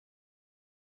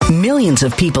Millions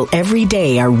of people every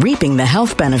day are reaping the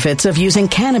health benefits of using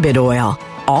cannabis oil,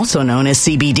 also known as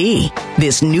CBD.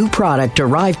 This new product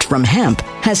derived from hemp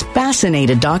has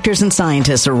fascinated doctors and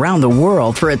scientists around the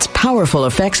world for its powerful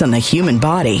effects on the human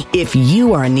body. If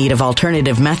you are in need of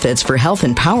alternative methods for health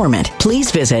empowerment, please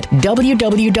visit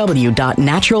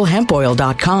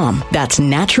www.naturalhempoil.com. That's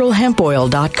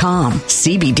naturalhempoil.com.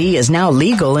 CBD is now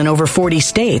legal in over 40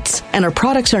 states, and our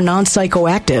products are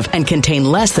non-psychoactive and contain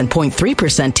less than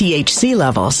 0.3% THC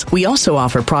levels. We also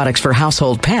offer products for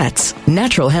household pets.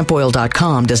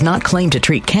 Naturalhempoil.com does not claim to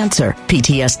treat cancer,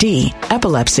 PTSD,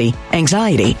 epilepsy,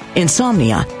 anxiety,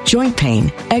 insomnia, joint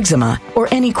pain, eczema, or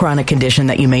any chronic condition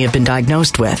that you may have been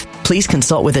diagnosed with. Please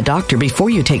consult with a doctor before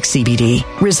you take CBD.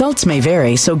 Results may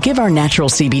vary, so give our natural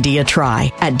CBD a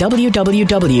try at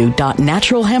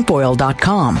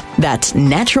www.naturalhempoil.com. That's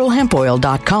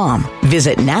naturalhempoil.com.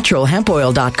 Visit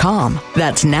naturalhempoil.com.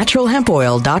 That's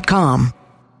naturalhempoil.com.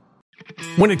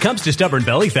 When it comes to stubborn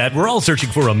belly fat, we're all searching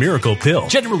for a miracle pill.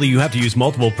 Generally, you have to use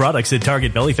multiple products that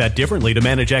target belly fat differently to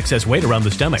manage excess weight around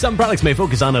the stomach. Some products may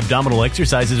focus on abdominal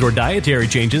exercises or dietary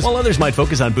changes, while others might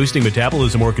focus on boosting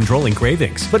metabolism or controlling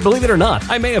cravings. But believe it or not,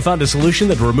 I may have found a solution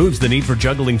that removes the need for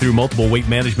juggling through multiple weight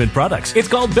management products. It's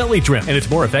called Belly Trim, and it's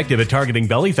more effective at targeting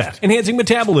belly fat, enhancing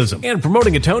metabolism, and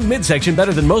promoting a toned midsection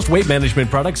better than most weight management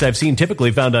products I've seen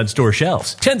typically found on store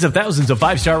shelves. Tens of thousands of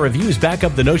 5-star reviews back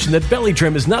up the notion that Belly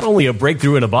Trim is not only a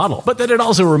breakthrough in a bottle, but that it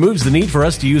also removes the need for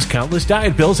us to use countless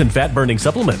diet pills and fat-burning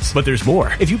supplements. But there's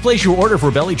more. If you place your order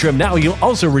for Belly Trim now, you'll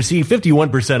also receive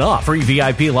 51% off, free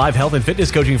VIP live health and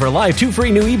fitness coaching for life, 2 free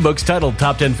new ebooks titled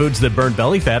Top 10 Foods That Burn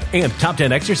Belly Fat and Top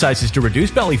 10 Exercises to Reduce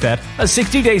Belly Fat, a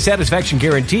 60-day satisfaction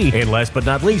guarantee, and last but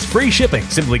not least, free shipping.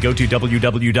 Simply go to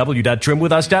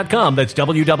www.trimwithus.com. That's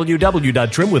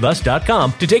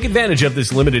www.trimwithus.com to take advantage of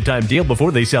this limited time deal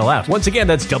before they sell out. Once again,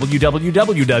 that's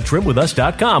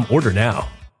www.trimwithus.com. Order now.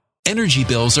 Energy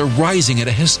bills are rising at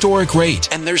a historic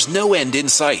rate, and there's no end in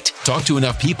sight. Talk to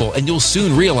enough people, and you'll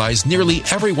soon realize nearly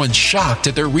everyone's shocked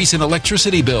at their recent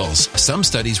electricity bills. Some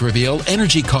studies reveal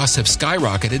energy costs have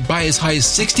skyrocketed by as high as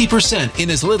 60%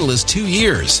 in as little as 2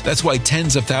 years. That's why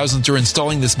tens of thousands are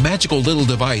installing this magical little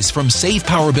device from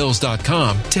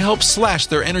SavePowerBills.com to help slash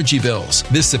their energy bills.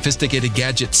 This sophisticated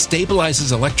gadget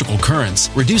stabilizes electrical currents,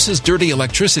 reduces dirty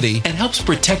electricity, and helps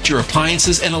protect your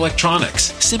appliances and electronics.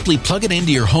 Simply plug it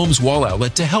into your home's wall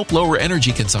outlet to help lower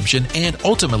energy consumption and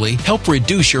ultimately help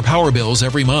reduce your power bills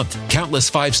every month.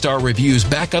 Countless 5-star reviews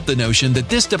back up the notion that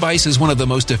this device is one of the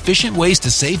most efficient ways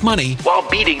to save money while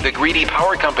beating the greedy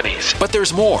power companies. But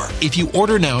there's more. If you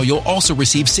order now, you'll also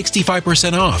receive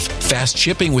 65% off, fast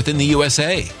shipping within the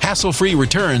USA, hassle-free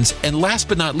returns, and last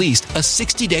but not least, a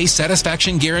 60-day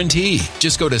satisfaction guarantee.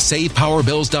 Just go to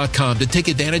SavePowerBills.com to take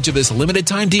advantage of this limited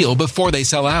time deal before they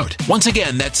sell out. Once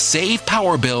again, that's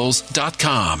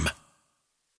SavePowerBills.com.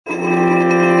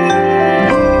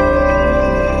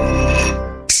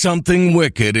 Something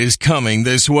wicked is coming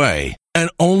this way,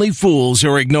 and only fools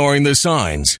are ignoring the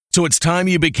signs. So it's time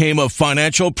you became a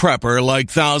financial prepper like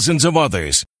thousands of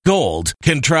others. Gold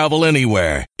can travel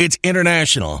anywhere. It's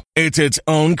international. It's its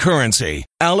own currency.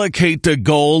 Allocate to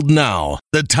gold now,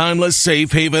 the timeless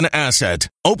safe haven asset.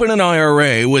 Open an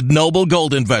IRA with Noble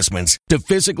Gold Investments to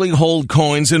physically hold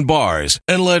coins and bars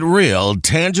and let real,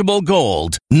 tangible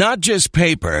gold, not just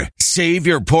paper, save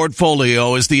your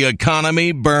portfolio as the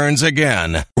economy burns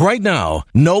again. Right now,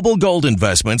 Noble Gold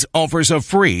Investments offers a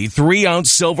free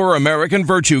 3-ounce silver American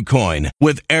Virtue coin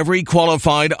with every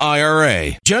qualified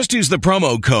IRA. Just use the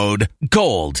promo code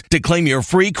GOLD to claim your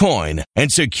free coin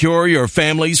and secure your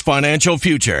family's financial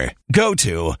future. Go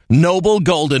to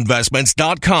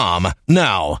noblegoldinvestments.com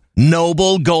now.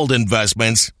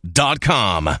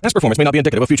 noblegoldinvestments.com. Past performance may not be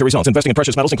indicative of future results. Investing in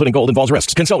precious metals, including gold, involves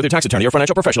risks. Consult with your tax attorney or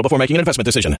financial professional before making an investment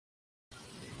decision.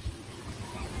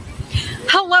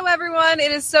 Hello, everyone.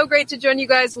 It is so great to join you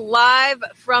guys live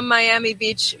from Miami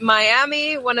Beach,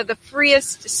 Miami, one of the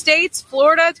freest states,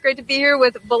 Florida. It's great to be here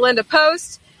with Belinda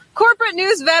Post, corporate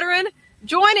news veteran,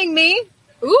 joining me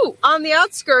on the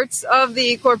outskirts of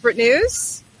the corporate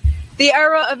news, the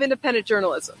era of independent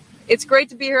journalism. It's great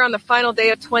to be here on the final day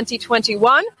of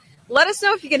 2021. Let us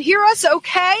know if you can hear us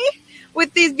okay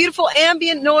with these beautiful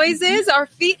ambient noises, our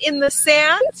feet in the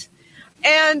sand.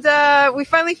 And we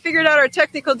finally figured out our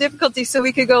technical difficulties so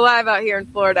we could go live out here in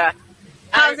Florida.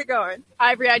 How's it going?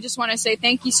 Ivory, I just want to say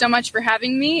thank you so much for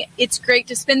having me. It's great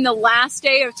to spend the last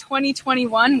day of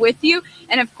 2021 with you.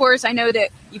 And, of course, I know that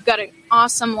you've got an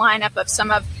awesome lineup of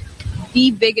some of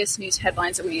the biggest news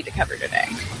headlines that we need to cover today.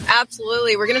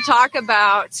 Absolutely. We're going to talk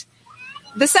about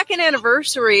the second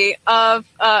anniversary of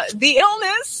the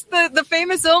illness, the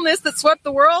famous illness that swept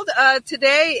the world.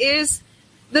 Today is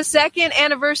the second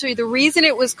anniversary, the reason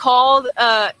it was called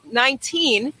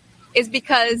 19 is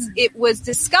because it was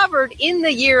discovered in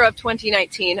the year of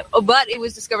 2019, but it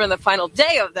was discovered on the final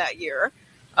day of that year.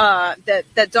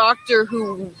 That doctor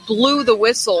who blew the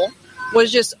whistle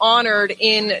was just honored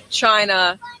in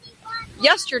China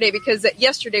yesterday, because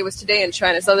yesterday was today in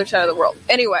China. It's the other side of the world.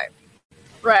 Anyway.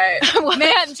 Right.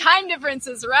 Man, time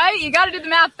differences, right? You got to do the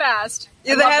math fast.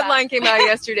 Yeah, the headline came out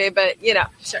yesterday, but, you know.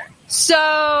 Sure.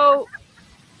 So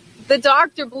the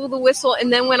doctor blew the whistle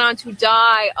and then went on to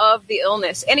die of the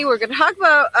illness. Anyway, we're going to talk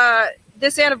about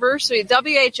this anniversary.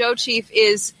 WHO chief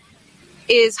is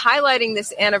highlighting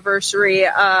this anniversary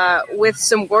with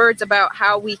some words about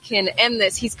how we can end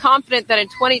this. He's confident that in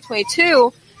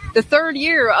 2022, the third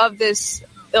year of this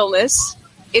illness,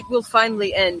 it will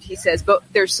finally end, he says. But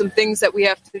there's some things that we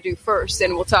have to do first,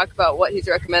 and we'll talk about what he's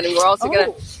recommending. We're also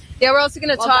going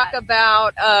to talk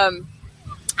about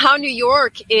how New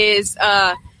York is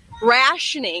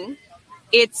rationing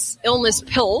its illness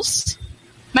pills.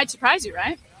 Might surprise you,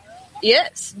 right?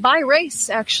 Yes, by race,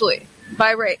 actually.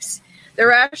 By race. They're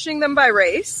rationing them by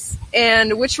race,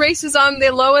 and which race is on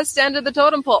the lowest end of the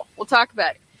totem pole. We'll talk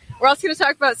about it. We're also going to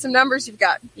talk about some numbers you've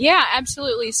got. Yeah,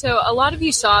 absolutely. So a lot of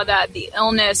you saw that the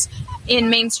illness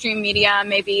in mainstream media,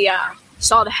 maybe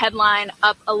saw the headline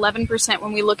up 11%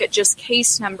 when we look at just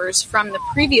case numbers from the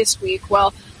previous week.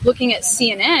 Well, looking at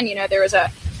CNN, you know, there was a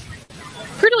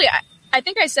pretty, I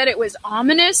think I said it was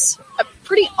ominous, a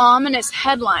pretty ominous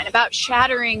headline about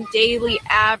shattering daily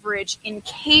average in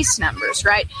case numbers,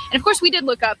 right? And of course, we did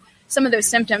look up some of those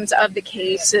symptoms of the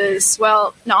cases.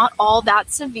 Well, not all that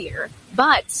severe,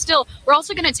 but still, we're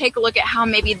also going to take a look at how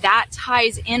maybe that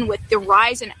ties in with the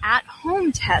rise in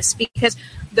at-home tests, because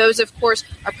those, of course,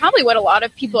 are probably what a lot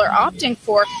of people are opting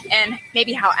for, and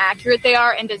maybe how accurate they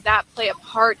are, and does that play a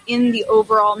part in the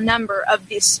overall number of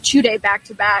this 2-day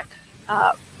back-to-back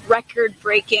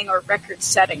record-breaking or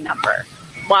record-setting number.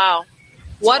 Wow.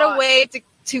 What a way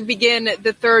to begin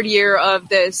the third year of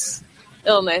this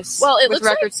illness. Well, it with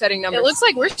record-setting numbers. It looks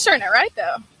like we're starting it right,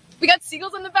 though. We got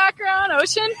seagulls in the background,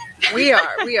 ocean. We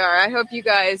are. I hope you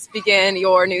guys begin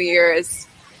your new year as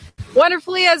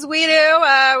wonderfully as we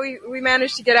do. We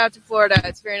managed to get out to Florida.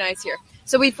 It's very nice here.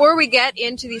 So before we get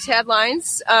into these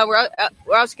headlines, we're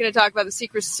also going to talk about the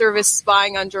Secret Service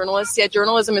spying on journalists. Yeah,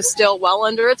 journalism is still well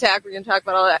under attack. We're going to talk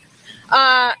about all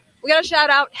that. We got to shout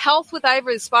out Health with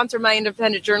Ivory, the sponsor of my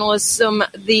independent journalism.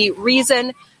 The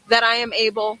reason that I am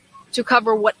able to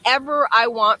cover whatever I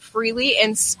want freely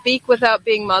and speak without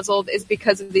being muzzled is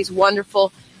because of these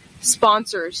wonderful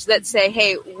sponsors that say,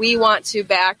 hey, we want to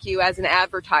back you as an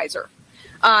advertiser.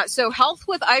 So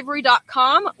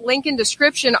healthwithivory.com, link in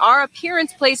description. Our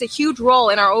appearance plays a huge role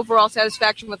in our overall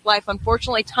satisfaction with life.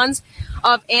 Unfortunately, tons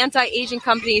of anti-aging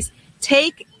companies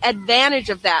take advantage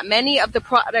of that. Many of the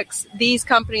products these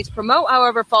companies promote,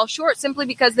 however, fall short simply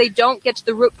because they don't get to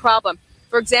the root problem.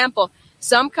 For example,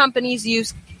 some companies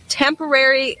use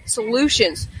temporary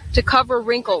solutions to cover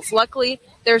wrinkles. Luckily,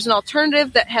 there's an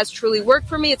alternative that has truly worked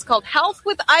for me. It's called Health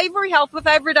with Ivory,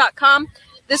 healthwithivory.com.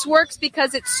 This works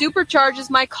because it supercharges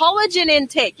my collagen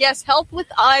intake. Yes, Health with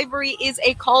Ivory is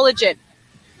a collagen.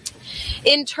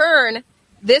 In turn,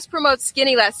 this promotes skin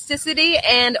elasticity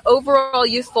and overall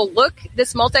youthful look.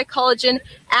 This multi-collagen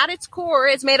at its core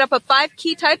is made up of 5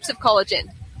 key types of collagen.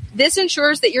 This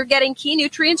ensures that you're getting key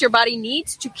nutrients your body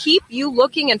needs to keep you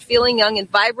looking and feeling young and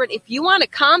vibrant. If you want to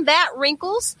combat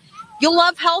wrinkles, you'll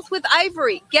love Health with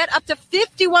Ivory. Get up to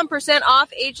 51%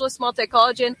 off Ageless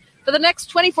Multi-Collagen for the next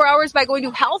 24 hours by going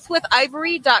to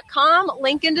healthwithivory.com.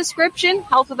 Link in description,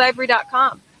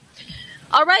 healthwithivory.com.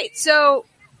 All right, so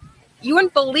you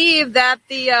wouldn't believe that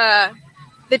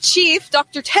the chief,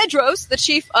 Dr. Tedros, the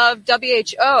chief of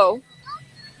WHO,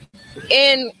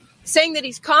 in saying that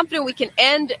he's confident we can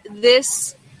end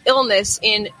this illness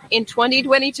in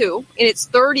 2022, in its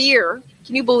third year.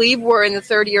 Can you believe we're in the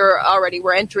third year already?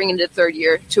 We're entering into the third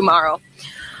year tomorrow.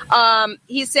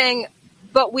 He's saying,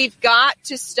 but we've got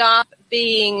to stop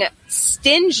being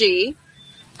stingy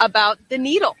about the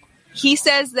needle. He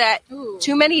says that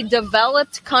too many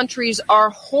developed countries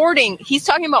are hoarding. He's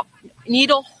talking about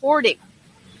needle hoarding.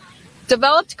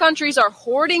 Developed countries are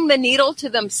hoarding the needle to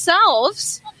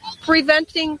themselves,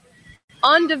 preventing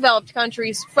undeveloped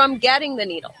countries from getting the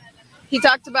needle. He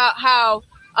talked about how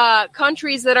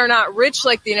countries that are not rich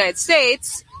like the United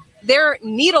States, their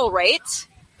needle rate,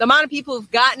 the amount of people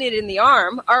who've gotten it in the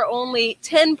arm, are only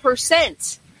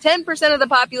 10%. 10% of the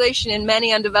population in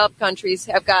many undeveloped countries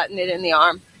have gotten it in the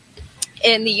arm.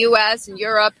 In the U.S. and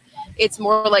Europe, it's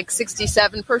more like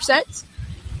 67%.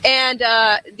 And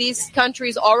these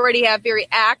countries already have very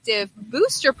active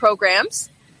booster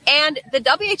programs. And the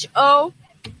WHO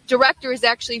director is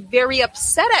actually very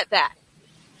upset at that.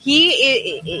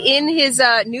 He, in his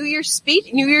New Year's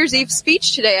Eve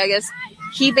speech today, I guess,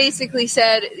 he basically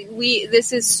said,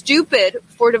 this is stupid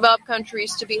for developed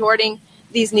countries to be hoarding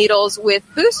these needles with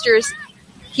boosters.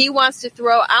 He wants to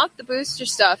throw out the booster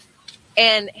stuff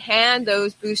and hand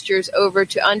those boosters over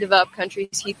to undeveloped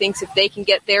countries. He thinks if they can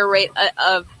get their rate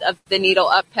of the needle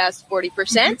up past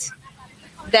 40%,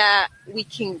 that we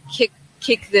can kick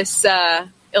this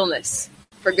illness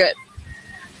for good.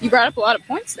 You brought up a lot of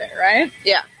points there, right?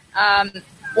 Yeah.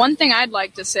 One thing I'd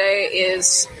like to say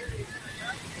is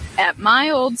at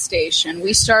my old station,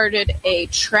 we started a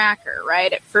tracker,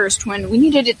 right? At first, when we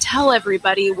needed to tell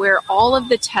everybody where all of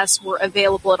the tests were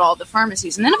available at all the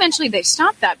pharmacies. And then eventually they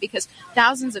stopped that because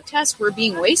thousands of tests were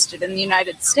being wasted in the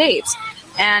United States.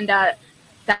 And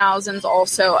thousands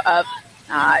also of,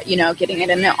 getting it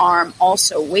in the arm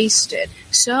also wasted.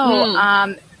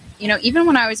 So, even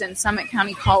when I was in Summit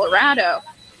County, Colorado,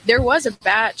 there was a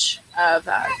batch of,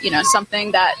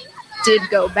 something that did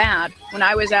go bad when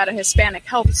I was at a Hispanic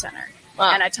health center.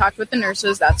 Wow. And I talked with the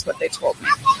nurses. That's what they told me.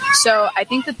 So I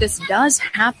think that this does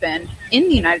happen in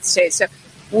the United States. So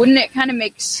wouldn't it kind of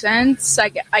make sense, I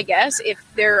guess, if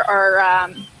there are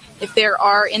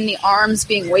in the arms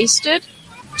being wasted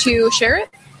to share it?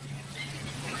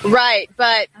 Right,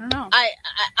 but I don't know.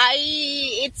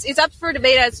 It's up for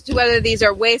debate as to whether these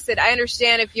are wasted. I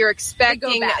understand if you're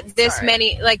expecting this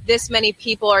many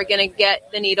people are going to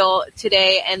get the needle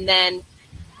today, and then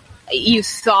you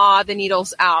thaw the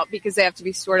needles out because they have to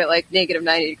be stored at like negative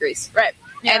 90 degrees. Right.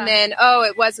 Yeah. And then,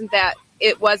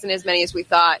 it wasn't as many as we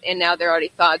thought, and now they're already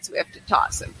thawed, so we have to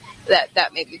toss them.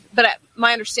 That may be, but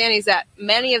my understanding is that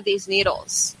many of these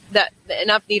needles,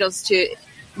 enough needles to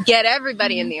get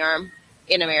everybody in the arm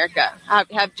in America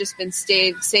have just been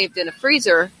saved in a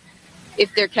freezer.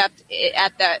 If they're kept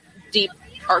at that deep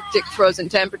Arctic frozen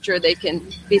temperature, they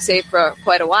can be saved for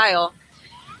quite a while.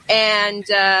 And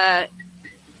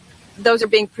those are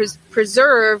being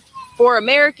preserved for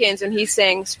Americans, and he's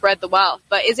saying spread the wealth.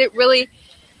 But is it really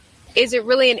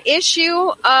an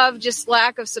issue of just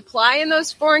lack of supply in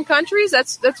those foreign countries?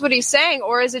 That's what he's saying.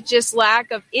 Or is it just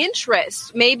lack of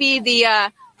interest? Maybe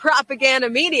the propaganda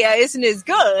media isn't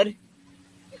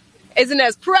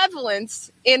as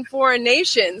prevalent in foreign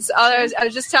nations. I was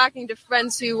just talking to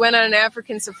friends who went on an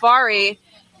African safari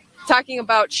talking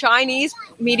about Chinese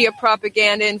media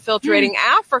propaganda infiltrating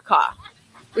Africa.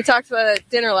 We talked about it at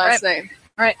dinner last night.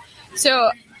 Right.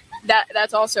 So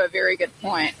that's also a very good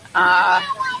point.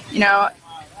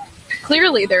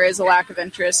 Clearly there is a lack of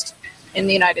interest in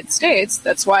the United States.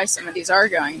 That's why some of these are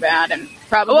going bad, and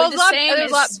probably there's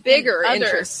a lot bigger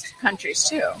interest countries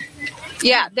too.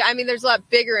 Yeah, there's a lot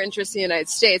bigger interest in the United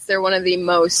States. They're one of the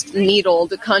most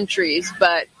needled countries,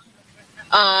 but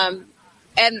and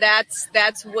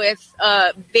that's with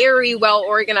a very well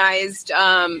organized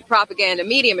propaganda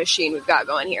media machine we've got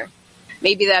going here.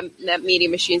 Maybe that media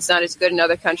machine's not as good in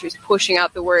other countries, pushing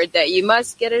out the word that you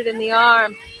must get it in the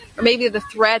arm. Or maybe the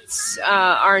threats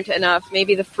aren't enough.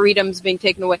 Maybe the freedom's being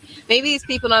taken away. Maybe these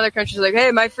people in other countries are like,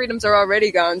 hey, my freedoms are already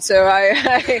gone, so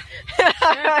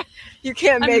you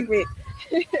can't make me.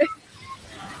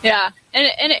 Yeah,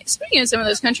 and speaking of some of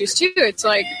those countries too, it's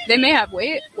like they may have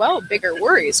bigger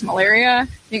worries. Malaria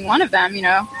being one of them,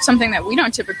 something that we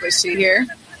don't typically see here.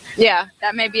 Yeah,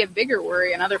 that may be a bigger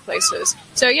worry in other places.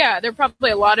 So yeah, there are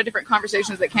probably a lot of different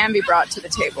conversations that can be brought to the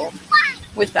table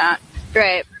with that.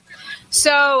 Right.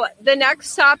 So the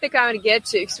next topic I'm going to get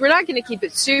to, because we're not going to keep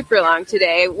it super long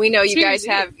today. We know you guys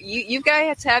have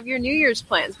your New Year's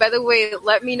plans. By the way,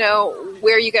 let me know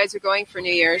where you guys are going for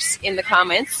New Year's in the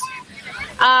comments.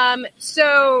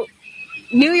 So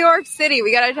New York City,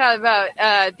 we got to talk about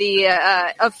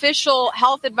the official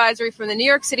health advisory from the New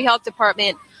York City Health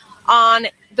Department on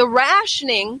the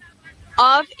rationing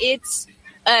of its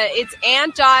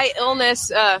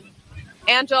anti-illness.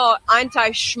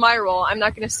 Anti-Schmirl. I'm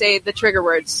not going to say the trigger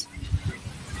words.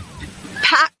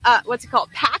 What's it called?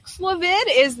 Paxlovid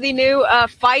is the new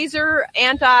Pfizer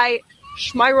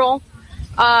anti-Schmirl.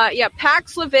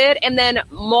 Paxlovid, and then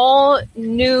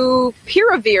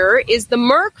Molnupiravir is the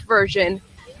Merck version.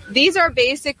 These are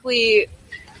basically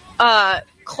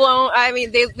clone.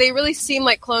 They really seem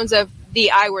like clones of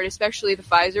the I word, especially the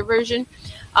Pfizer version.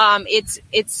 It's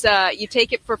you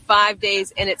take it for 5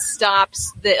 days and it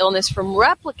stops the illness from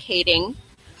replicating,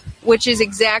 which is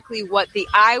exactly what the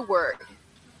I word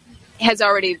has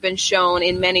already been shown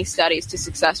in many studies to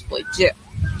successfully do.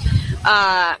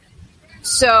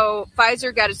 So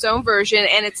Pfizer got its own version,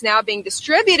 and it's now being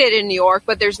distributed in New York,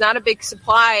 but there's not a big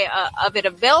supply of it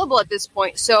available at this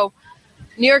point. So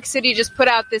New York City just put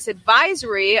out this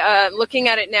advisory. Looking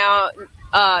at it now,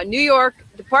 New York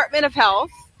Department of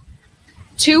Health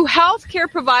to healthcare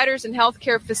providers and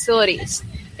healthcare facilities.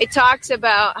 It talks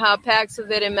about how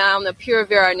Paxlovid and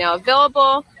Molnupiravir are now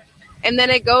available, and then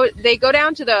they go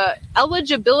down to the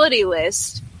eligibility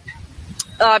list.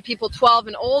 People 12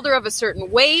 and older of a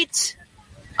certain weight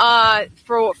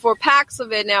for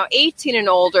Paxlovid, now 18 and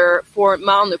older for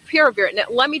Molnupiravir. Now,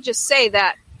 let me just say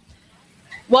that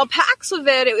while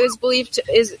Paxlovid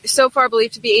is so far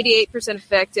believed to be 88%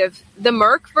 effective, the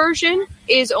Merck version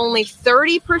is only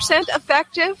 30%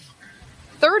 effective.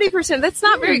 30%, that's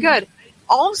not very good.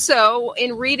 Also,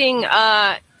 in reading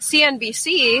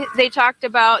CNBC, they talked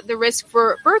about the risk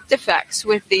for birth defects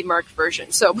with the Merck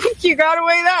version. So you got to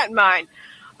weigh that in mind.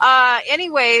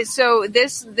 Anyway, so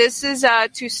this is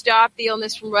to stop the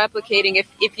illness from replicating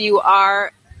if you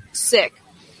are sick.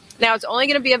 Now, it's only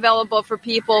going to be available for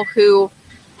people who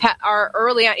are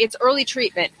early on. It's early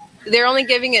treatment. They're only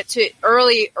giving it to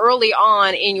early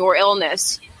on in your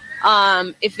illness.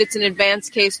 If it's an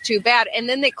advanced case, too bad. And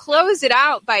then they close it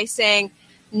out by saying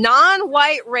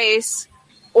non-white race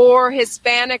or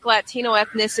Hispanic Latino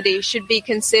ethnicity should be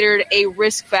considered a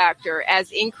risk factor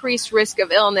as increased risk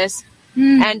of illness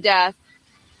and death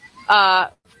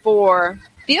for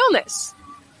the illness.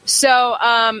 So,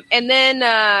 and then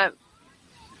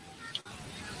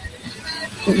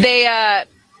they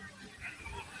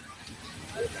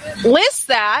list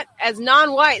that as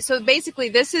non-white. So basically,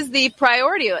 this is the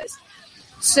priority list.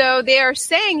 So they are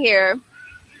saying here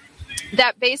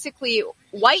that basically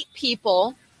white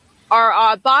people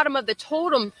are bottom of the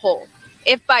totem pole.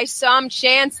 If by some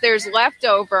chance there's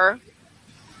leftover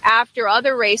after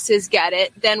other races get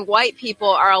it, then white people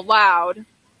are allowed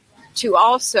to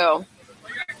also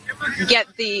get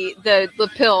the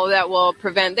pill that will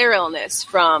prevent their illness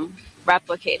from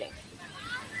replicating.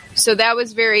 So that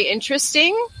was very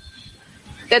interesting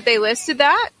that they listed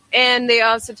that. And they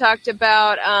also talked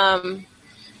about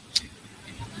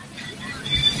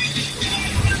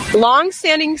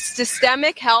long-standing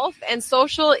systemic health and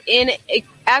social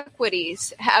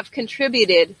inequities have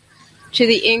contributed to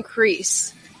the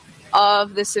increase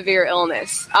of the severe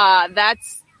illness.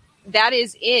 That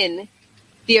is in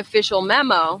the official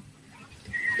memo.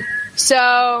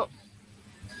 So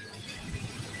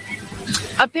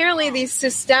apparently these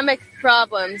systemic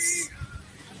problems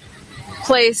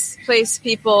place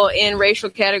people in racial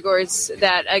categories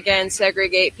that, again,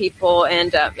 segregate people.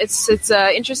 And it's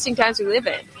interesting times we live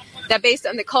in. That based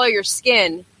on the color of your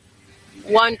skin,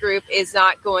 one group is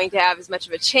not going to have as much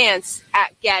of a chance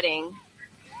at getting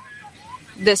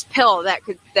this pill that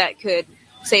could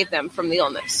save them from the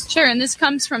illness. Sure, and this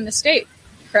comes from the state,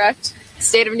 correct?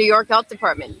 State of New York Health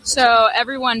Department. So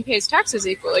everyone pays taxes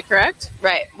equally, correct?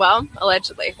 Right. Well,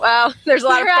 allegedly. Well, there's a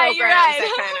lot of programs. You're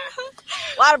right.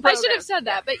 A lot of programs. I should have said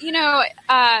that, but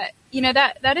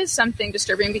that is something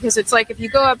disturbing because it's like if you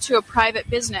go up to a private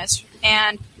business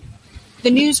and the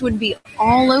news would be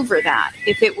all over that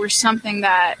if it were something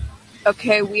that,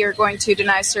 okay, we are going to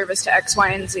deny service to X, Y,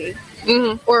 and Z,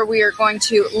 or we are going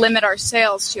to limit our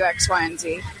sales to X, Y, and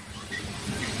Z.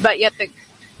 But yet the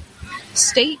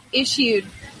state-issued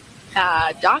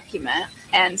document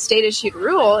and state-issued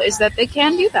rule is that they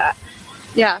can do that.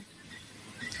 Yeah.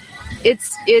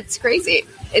 It's crazy.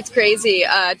 It's crazy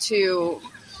to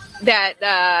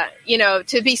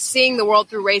be seeing the world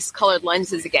through race-colored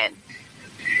lenses again.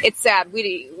 It's sad.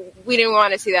 We didn't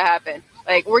want to see that happen.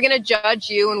 Like, we're going to judge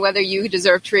you and whether you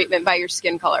deserve treatment by your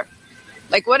skin color.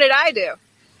 Like, what did I do?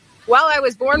 Well, I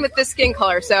was born with this skin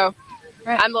color, so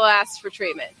I'm the last for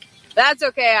treatment. That's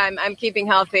okay. I'm keeping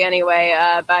healthy anyway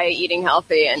by eating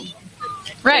healthy and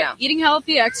eating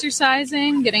healthy,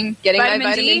 exercising, getting my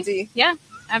vitamin D. Yeah,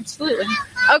 absolutely.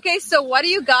 Okay, so what do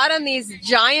you got on these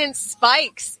giant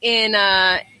spikes in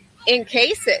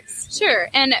cases? Sure,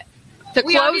 and to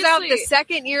close out the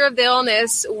second year of the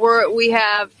illness, we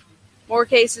have more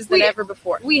cases than ever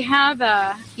before. We have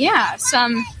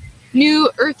some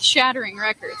new earth-shattering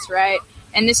records, right?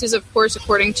 And this is, of course,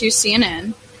 according to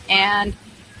CNN, and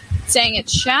saying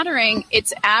it's shattering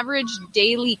its average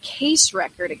daily case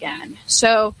record again.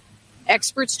 So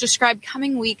experts describe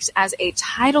coming weeks as a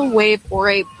tidal wave or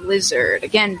a blizzard.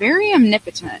 Again, very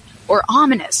omnipotent or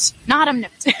ominous. Not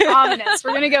omnipotent, ominous.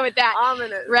 We're going to go with that.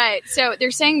 Ominous. Right. So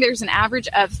they're saying there's an average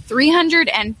of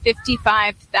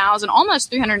 355,000, almost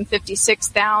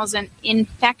 356,000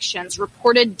 infections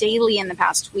reported daily in the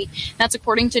past week. That's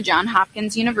according to Johns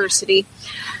Hopkins University.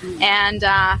 And,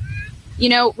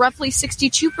 roughly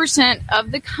 62%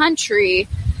 of the country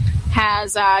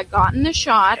has gotten the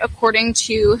shot, according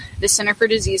to the Center for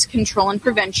Disease Control and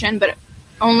Prevention, but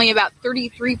only about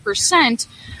 33%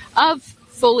 of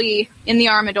fully in the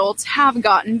arm adults have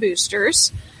gotten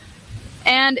boosters.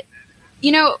 And,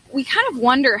 we kind of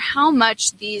wonder how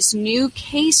much these new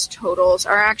case totals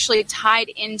are actually tied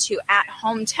into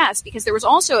at-home tests, because there was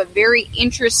also a very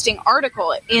interesting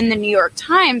article in the New York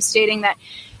Times stating that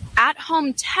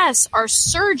at-home tests are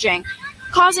surging,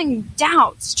 causing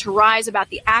doubts to rise about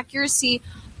the accuracy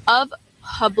of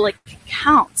public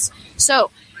counts. So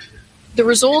the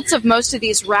results of most of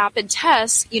these rapid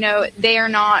tests, they are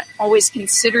not always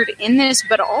considered in this,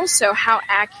 but also how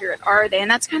accurate are they?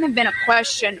 And that's kind of been a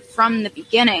question from the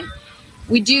beginning.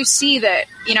 We do see that,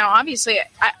 obviously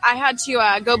I had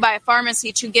to go by a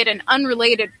pharmacy to get an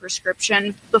unrelated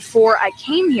prescription before I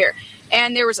came here.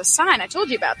 And there was a sign, I told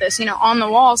you about this, on the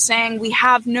wall saying we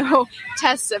have no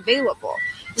tests available.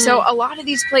 So a lot of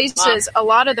these places, a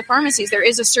lot of the pharmacies, there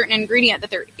is a certain ingredient that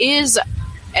there is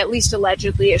at least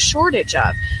allegedly a shortage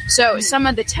of. So some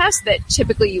of the tests that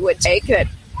typically you would take that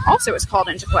also is called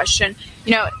into question,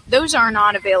 those are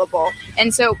not available.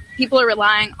 And so people are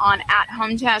relying on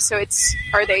at-home tests. So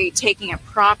are they taking it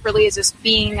properly? Is this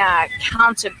being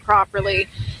counted properly?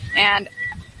 And,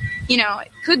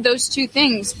 could those two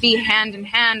things be hand in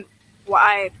hand?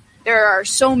 Why there are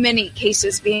so many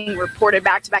cases being reported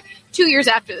back to back 2 years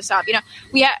after the stop?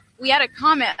 We had a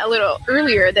comment a little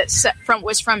earlier that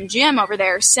was from Jim over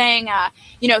there saying,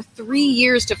 3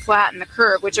 years to flatten the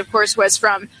curve, which of course was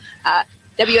from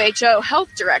WHO health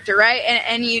director, right?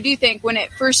 And you do think when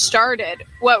it first started,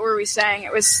 what were we saying?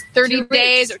 It was 30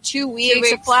 days or 2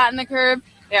 weeks to flatten the curve.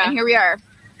 Yeah. And here we are.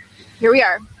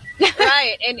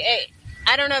 Right. And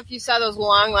I don't know if you saw those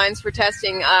long lines for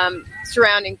testing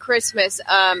surrounding Christmas.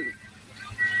 I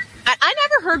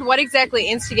never heard what exactly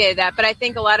instigated that, but I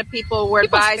think a lot of people were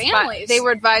advised by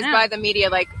the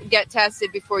media, like, get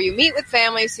tested before you meet with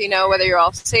families so you know whether you're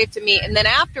all safe to meet. And then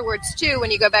afterwards, too, when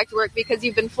you go back to work, because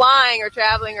you've been flying or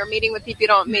traveling or meeting with people you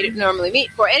don't normally meet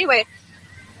for. Anyway,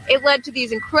 it led to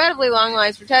these incredibly long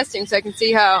lines for testing, so I can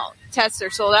see how tests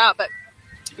are sold out. But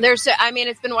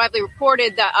it's been widely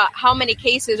reported that how many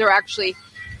cases are actually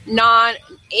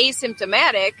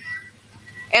non-asymptomatic.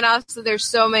 And also, there's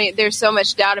so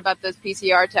much doubt about those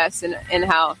PCR tests and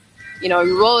how,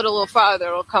 you roll it a little farther,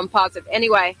 it'll come positive.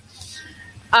 Anyway,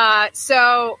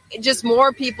 so just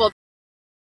more people.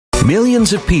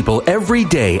 Millions of people every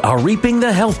day are reaping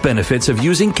the health benefits of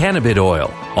using cannabis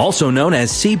oil, also known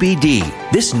as CBD.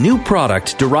 This new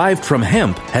product derived from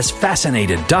hemp has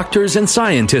fascinated doctors and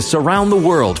scientists around the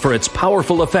world for its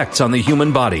powerful effects on the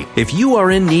human body. If you are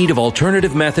in need of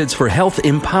alternative methods for health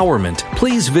empowerment,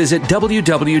 please visit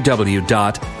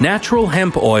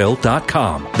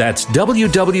www.naturalhempoil.com. That's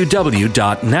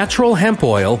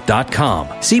www.naturalhempoil.com.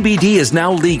 CBD is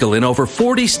now legal in over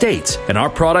 40 states, and our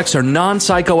products are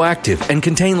non-psychoactive and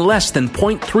contain less than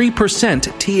 0.3%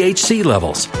 THC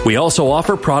levels. We also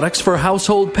offer products for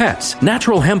household pets.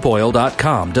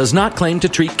 NaturalHempOil.com does not claim to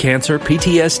treat cancer,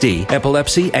 PTSD,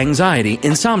 epilepsy, anxiety,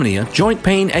 insomnia, joint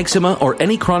pain, eczema, or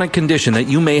any chronic condition that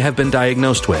you may have been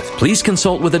diagnosed with. Please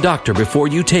consult with a doctor before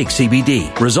you take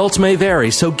CBD. Results may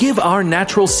vary, so give our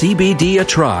natural CBD a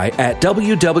try at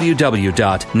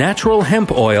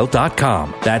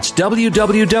www.naturalhempoil.com. That's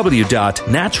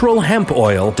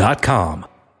www.naturalhempoil.com.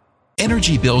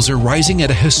 Energy bills are rising at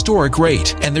a historic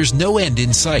rate, and there's no end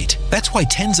in sight. That's why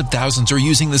tens of thousands are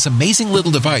using this amazing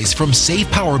little device from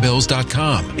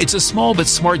SavePowerBills.com. It's a small but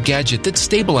smart gadget that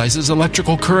stabilizes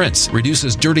electrical currents,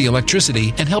 reduces dirty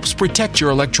electricity, and helps protect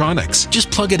your electronics. Just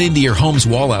plug it into your home's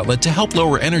wall outlet to help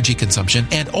lower energy consumption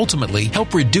and ultimately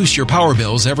help reduce your power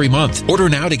bills every month. Order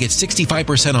now to get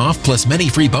 65% off plus many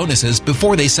free bonuses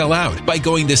before they sell out by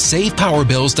going to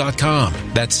SavePowerBills.com.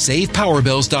 That's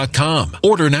SavePowerBills.com.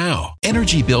 Order now.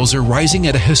 Energy bills are rising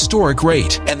at a historic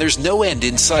rate, and there's no end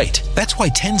in sight. That's why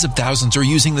tens of thousands are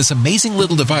using this amazing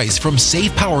little device from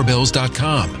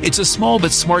SavePowerBills.com. It's a small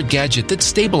but smart gadget that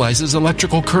stabilizes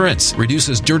electrical currents,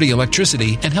 reduces dirty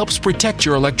electricity, and helps protect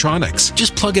your electronics.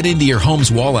 Just plug it into your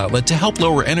home's wall outlet to help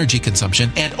lower energy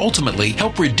consumption and ultimately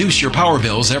help reduce your power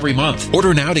bills every month.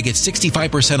 Order now to get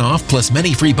 65% off plus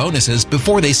many free bonuses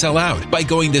before they sell out by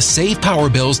going to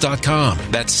SavePowerBills.com.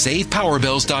 That's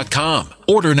SavePowerBills.com.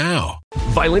 Order now.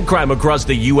 Violent crime across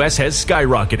the U.S. has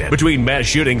skyrocketed. Between mass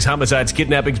shootings, homicides,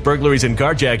 kidnappings, burglaries, and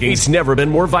carjackings, it's never been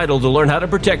more vital to learn how to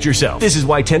protect yourself. This is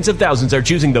why tens of thousands are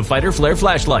choosing the Fighter Flare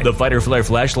flashlight. The Fighter Flare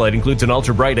flashlight includes an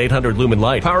ultra-bright 800-lumen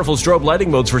light, powerful strobe lighting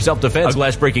modes for self-defense, a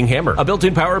glass-breaking hammer, a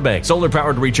built-in power bank,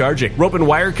 solar-powered recharging, rope and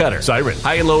wire cutter, siren,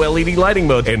 high and low LED lighting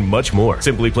modes, and much more.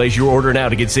 Simply place your order now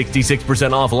to get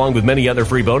 66% off along with many other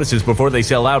free bonuses before they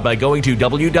sell out by going to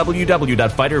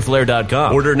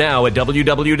www.fighterflare.com. Order now at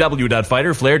www.fighterflare.com.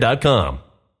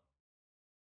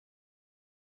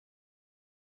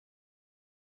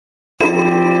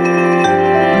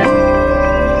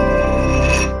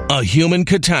 A human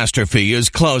catastrophe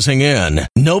is closing in.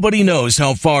 Nobody knows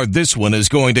how far this one is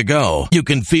going to go. You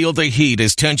can feel the heat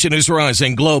as tension is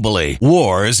rising globally.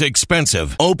 War is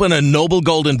expensive. Open a Noble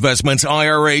Gold Investments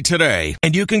IRA today,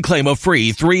 and you can claim a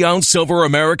free 3-ounce silver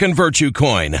American Virtue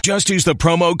coin. Just use the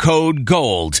promo code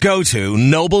GOLD. Go to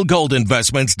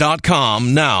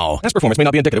noblegoldinvestments.com now. Past performance may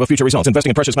not be indicative of future results. Investing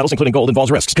in precious metals, including gold,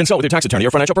 involves risks. Consult with your tax attorney or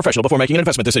financial professional before making an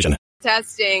investment decision.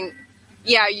 Testing,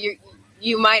 yeah,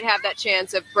 you might have that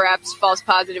chance of perhaps false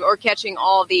positive or catching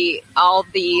all the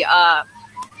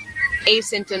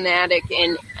asymptomatic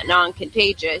and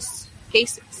non-contagious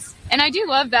cases. And I do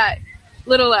love that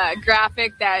little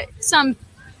graphic that some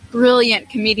brilliant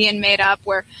comedian made up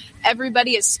where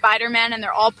everybody is Spider-Man and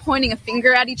they're all pointing a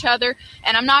finger at each other.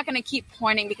 And I'm not going to keep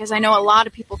pointing because I know a lot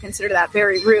of people consider that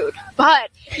very rude.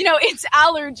 But, it's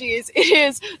allergies. It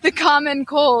is the common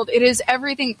cold. It is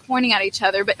everything pointing at each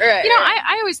other. But,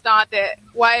 I always thought that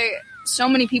why so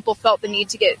many people felt the need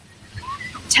to get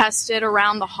tested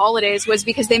around the holidays was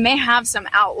because they may have some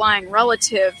outlying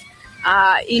relative.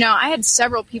 I had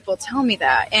several people tell me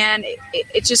that. And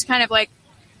it's just kind of like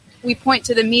we point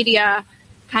to the media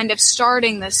kind of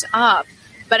starting this up,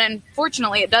 but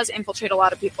unfortunately it does infiltrate a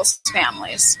lot of people's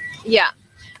families. Yeah.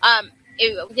 I'm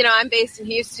based in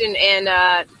Houston,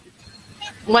 and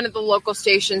one of the local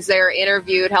stations there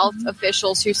interviewed health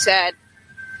officials who said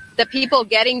the people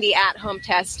getting the at-home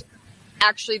test,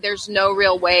 actually there's no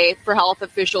real way for health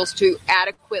officials to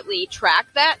adequately track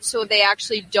that, so they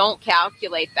actually don't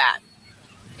calculate that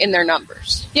in their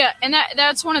numbers. Yeah, and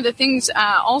that's one of the things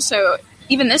also.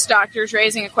 Even this doctor is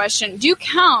raising a question. Do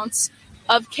counts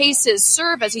of cases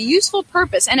serve as a useful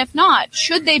purpose? And if not,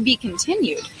 should they be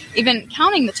continued? Even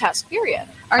counting the test, period.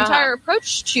 Our entire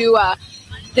approach to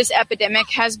this epidemic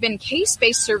has been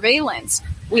case-based surveillance.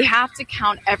 We have to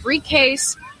count every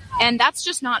case, and that's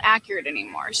just not accurate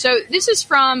anymore. So this is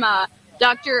from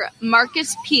Dr.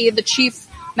 Marcus P., the Chief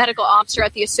Medical Officer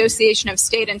at the Association of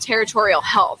State and Territorial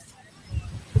Health.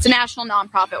 It's a national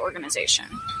nonprofit organization.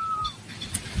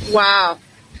 Wow.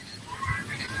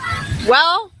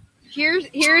 Well,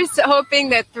 here's hoping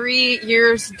that 3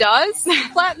 years does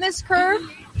flatten this curve.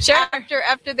 Sure.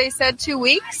 After they said 2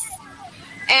 weeks,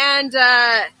 and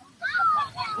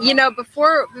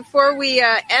before we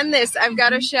end this, I've got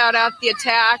to shout out the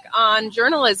attack on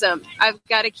journalism. I've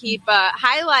got to keep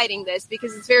highlighting this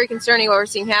because it's very concerning what we're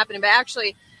seeing happening. But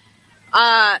actually,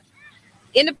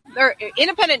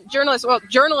 independent journalist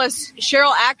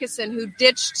Cheryl Atkinson, who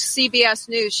ditched CBS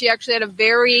News. She actually had a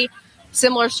very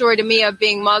similar story to me of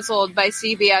being muzzled by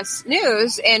CBS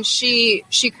News, and she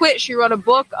quit. She wrote a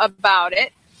book about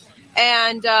it,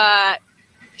 and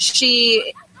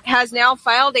she has now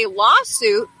filed a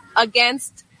lawsuit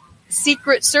against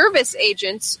Secret Service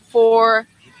agents for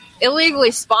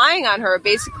illegally spying on her,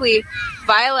 basically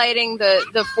violating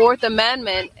the Fourth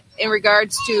Amendment in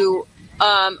regards to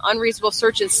unreasonable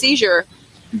search and seizure,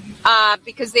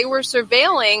 because they were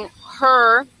surveilling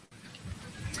her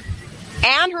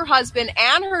and her husband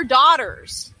and her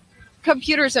daughter's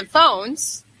computers and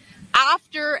phones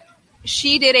after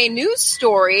she did a news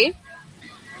story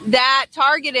that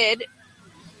targeted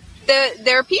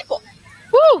their people.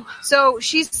 Woo! So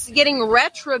she's getting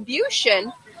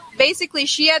retribution. Basically,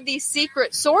 she had these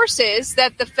secret sources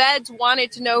that the feds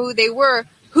wanted to know who they were.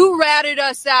 Who ratted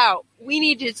us out? We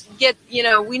need to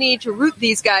we need to root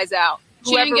these guys out.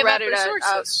 She didn't give up her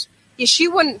sources. Yeah, she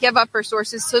wouldn't give up her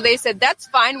sources, so they said, that's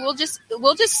fine. We'll just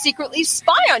secretly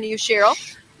spy on you, Cheryl.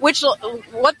 Which,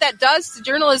 what that does to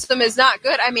journalism is not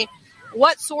good. I mean,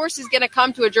 what source is going to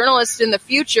come to a journalist in the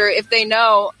future if they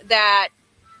know that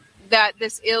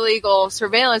this illegal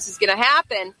surveillance is going to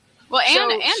happen? Well,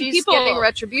 and she's people getting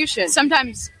retribution.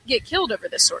 Sometimes get killed over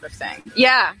this sort of thing.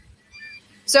 Yeah.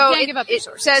 So it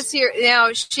says here,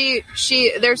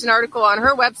 there's an article on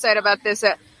her website about this.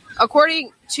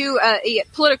 According to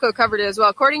Politico covered it as well.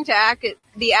 According to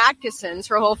the Atkinsons,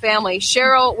 her whole family,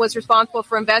 Cheryl was responsible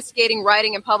for investigating,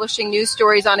 writing, and publishing news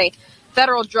stories on a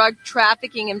federal drug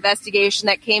trafficking investigation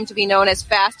that came to be known as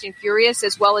Fast and Furious,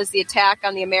 as well as the attack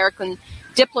on the American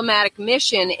diplomatic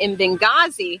mission in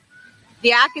Benghazi.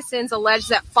 The Atkinsons allege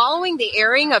that following the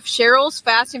airing of Cheryl's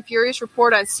Fast and Furious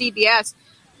report on CBS,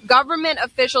 government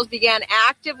officials began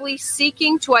actively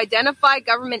seeking to identify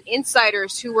government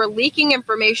insiders who were leaking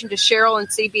information to Cheryl and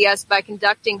CBS by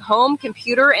conducting home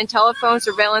computer and telephone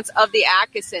surveillance of the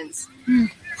Atkinsons.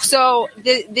 So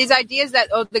these ideas that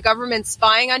the government's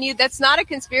spying on you, that's not a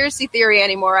conspiracy theory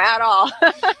anymore at all.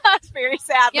 That's very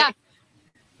sad. Yeah.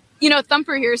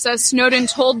 Thumper here says Snowden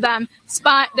told them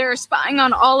they're spying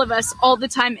on all of us all the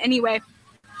time anyway.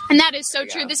 And that is so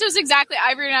true. This was exactly,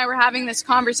 Ivory and I were having this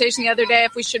conversation the other day,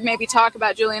 if we should maybe talk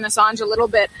about Julian Assange a little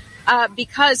bit,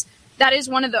 because that is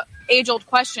one of the age-old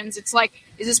questions. It's like,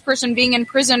 is this person being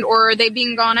imprisoned or are they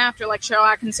being gone after, like Cheryl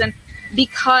Atkinson,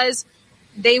 because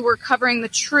they were covering the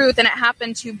truth and it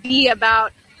happened to be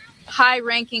about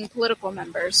high-ranking political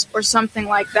members or something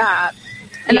like that.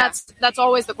 And that's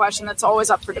always the question. That's always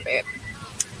up for debate.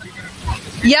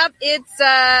 Yep,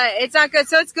 it's not good.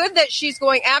 So it's good that she's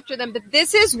going after them, but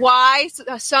this is why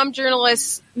some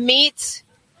journalists meet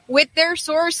with their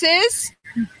sources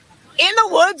in the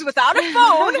woods without a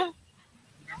phone,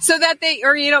 so that they,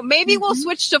 or maybe we'll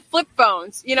switch to flip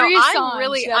phones.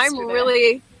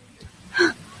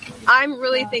 I'm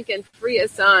really thinking free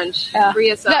Assange. Yeah. Free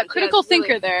Assange. That critical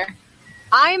thinker there.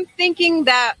 I'm thinking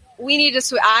that we need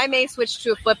to I may switch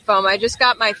to a flip phone. I just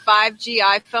got my 5G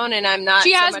iPhone, and I'm not.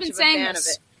 She so has much been of a saying fan this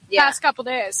of it. Yeah. Past couple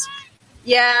days.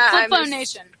 Yeah, Flip phone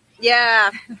nation.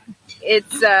 Yeah,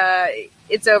 it's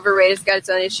overrated. It's got its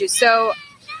own issues. So,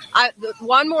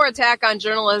 one more attack on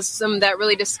journalism that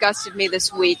really disgusted me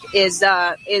this week is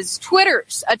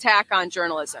Twitter's attack on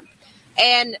journalism,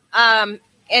 and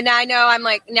I know I'm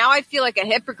like, now I feel like a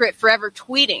hypocrite forever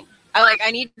tweeting.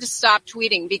 I need to stop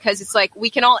tweeting because it's like we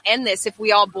can all end this if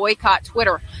we all boycott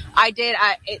Twitter.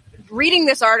 Reading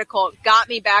this article got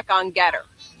me back on Getter.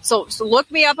 So look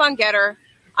me up on Getter.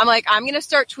 I'm like, I'm going to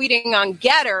start tweeting on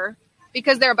Getter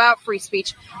because they're about free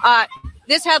speech.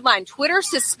 This headline, Twitter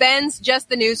suspends Just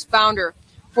the News founder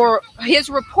for his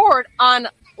report on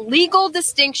legal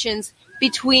distinctions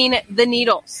between the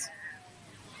needles.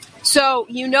 So,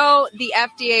 the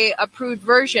FDA approved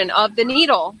version of the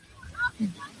needle,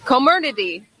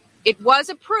 Comirnaty, it was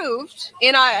approved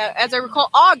in, as I recall,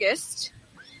 August.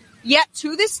 Yet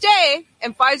to this day,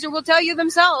 and Pfizer will tell you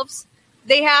themselves,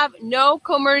 they have no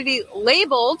Comirnaty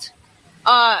labeled.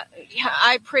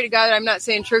 I pray to God I'm not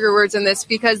saying trigger words in this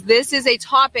because this is a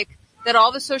topic that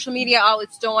all the social media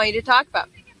outlets don't want you to talk about.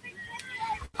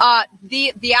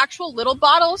 The actual little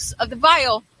bottles of the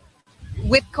vial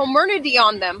with Comirnaty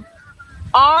on them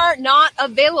are not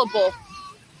available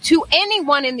to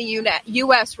anyone in the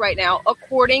U.S. right now,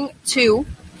 according to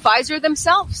Pfizer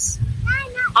themselves.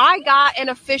 I got an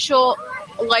official,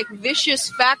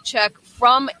 vicious fact check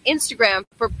from Instagram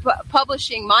for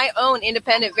publishing my own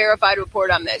independent verified report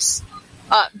on this.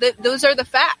 Those are the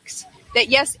facts. That,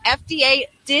 yes, FDA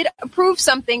did approve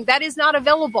something that is not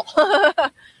available.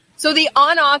 So the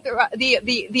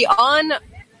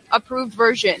unapproved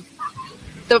version,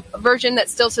 the version that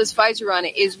still says Pfizer on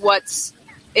it,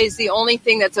 is the only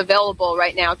thing that's available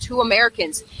right now to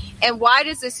Americans. And why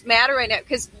does this matter right now?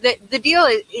 Because the deal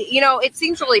is, it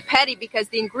seems really petty because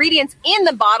the ingredients in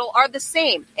the bottle are the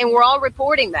same, and we're all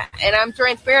reporting that, and I'm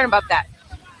transparent about that.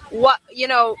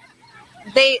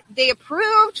 They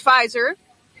approved Pfizer.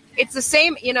 It's the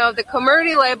same, the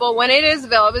Comirnaty label, when it is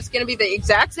available, it's going to be the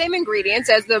exact same ingredients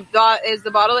as the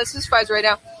bottle that says Pfizer right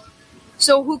now.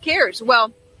 So who cares?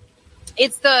 Well,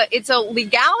 it's a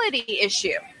legality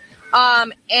issue.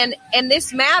 And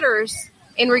this matters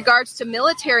in regards to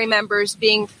military members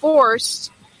being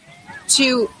forced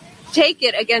to take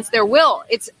it against their will.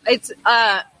 It's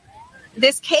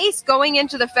this case going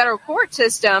into the federal court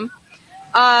system,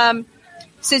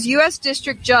 says U.S.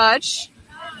 District Judge,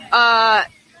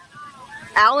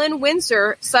 Alan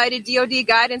Windsor cited DOD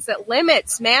guidance that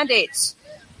limits mandates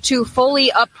to fully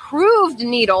approved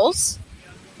needles,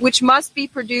 which must be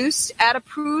produced at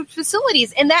approved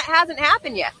facilities. And that hasn't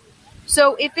happened yet.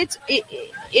 So if it's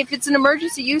an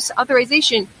emergency use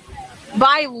authorization,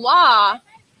 by law,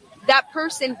 that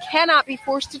person cannot be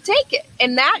forced to take it.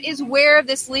 And that is where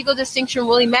this legal distinction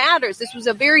really matters. This was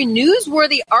a very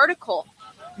newsworthy article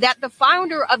that the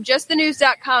founder of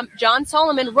JustTheNews.com, John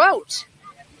Solomon, wrote.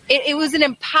 It was an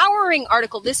empowering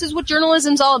article. This is what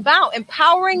journalism's all about,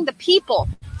 empowering the people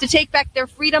to take back their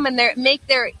freedom and make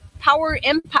their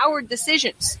empowered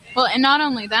decisions. Well, and not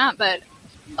only that, but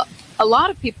a lot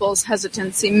of people's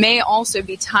hesitancy may also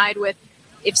be tied with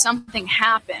if something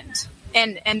happened.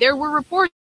 And there were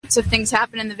reports of things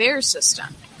happen in the VAERS system.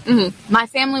 Mm-hmm. My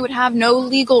family would have no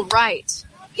legal right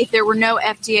if there were no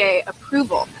FDA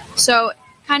approval. So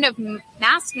kind of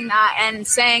masking that and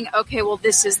saying, okay, well,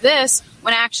 this is this,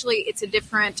 when actually it's a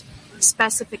different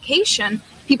specification.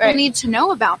 People right. need to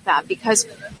know about that because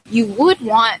you would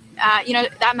want,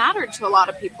 that mattered to a lot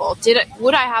of people.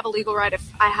 Would I have a legal right if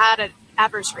I had an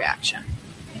adverse reaction?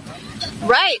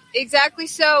 Right, exactly.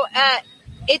 So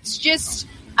it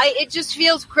just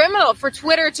feels criminal for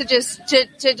Twitter to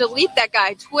to delete that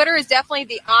guy. Twitter is definitely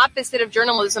the opposite of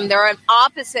journalism. They're an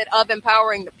opposite of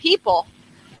empowering the people.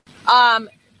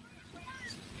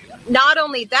 Not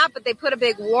only that, but they put a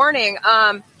big warning.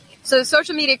 So the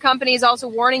social media company is also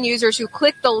warning users who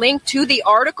click the link to the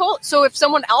article. So if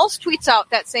someone else tweets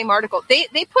out that same article, they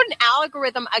put an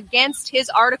algorithm against his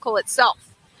article itself,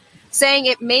 saying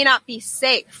it may not be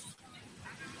safe.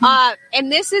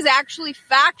 And this is actually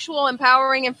factual,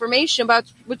 empowering information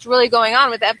about what's really going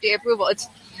on with FDA approval.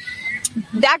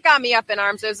 That got me up in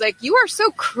arms. I was like, you are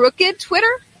so crooked,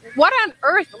 Twitter. What on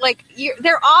earth? Like,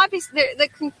 they're obvious.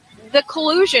 The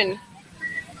collusion.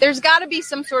 There's got to be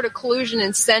some sort of collusion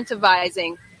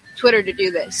incentivizing Twitter to do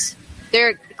this.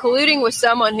 They're colluding with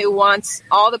someone who wants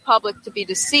all the public to be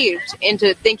deceived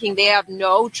into thinking they have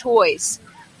no choice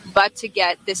but to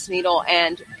get this needle,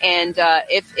 and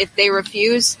if they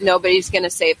refuse, nobody's going to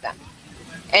save them,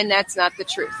 and that's not the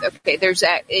truth. Okay,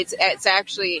 it's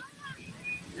actually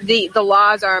the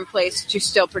laws are in place to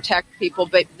still protect people,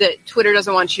 but the Twitter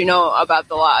doesn't want you to know about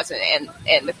the laws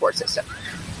and the court system.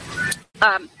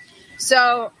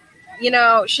 So,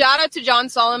 shout out to John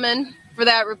Solomon for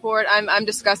that report. I'm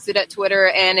disgusted at Twitter,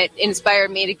 and it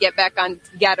inspired me to get back on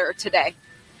Getter today.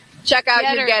 Check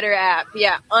out your Getter app.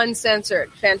 Yeah,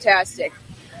 uncensored. Fantastic.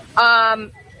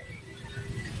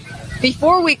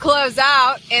 Before we close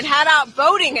out and head out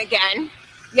voting again.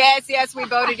 Yes, we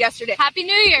voted yesterday. Happy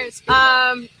New Year's.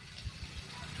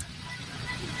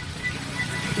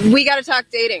 We got to talk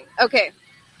dating. Okay.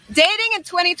 Dating in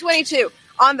 2022.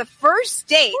 On the first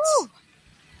date,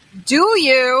 do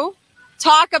you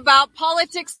talk about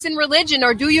politics and religion,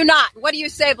 or do you not? What do you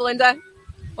say, Belinda?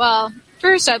 Well,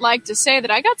 first, I'd like to say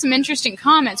that I got some interesting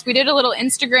comments. We did a little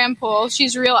Instagram poll.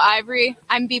 She's real Ivory.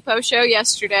 I'm Bepo Show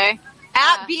yesterday.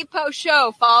 At Bepo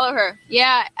Show. Follow her.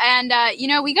 Yeah, and,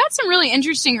 we got some really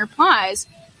interesting replies.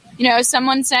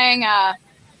 Someone saying,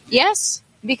 yes,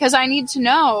 because I need to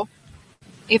know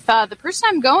if the person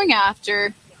I'm going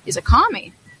after is a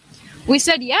commie. We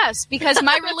said yes, because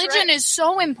my religion is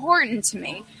so important to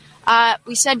me.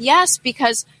 We said yes,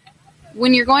 because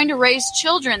when you're going to raise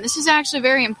children, this is actually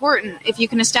very important. If you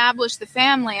can establish the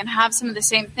family and have some of the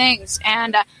same things.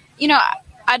 And,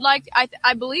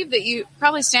 I believe that you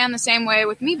probably stand the same way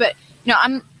with me, but,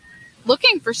 I'm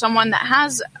looking for someone that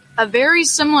has a very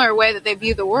similar way that they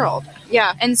view the world.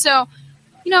 Yeah. And so,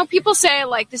 people say,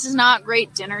 like, this is not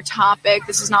great dinner topic,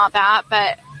 this is not that,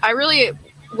 but I really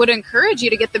would encourage you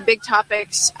to get the big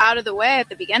topics out of the way at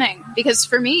the beginning. Because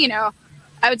for me,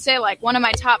 I would say, like, one of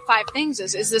my top 5 things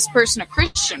is this person a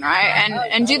Christian, right?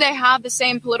 And do they have the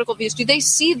same political views? Do they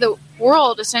see the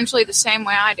world essentially the same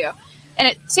way I do? And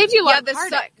it saves you a lot of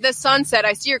heartache. The sunset.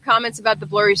 I see your comments about the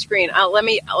blurry screen. Let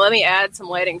me add some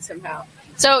lighting somehow.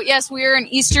 So, yes, we're in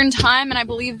Eastern time, and I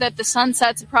believe that the sun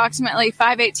sets approximately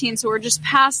 5:18, so we're just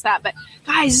past that. But,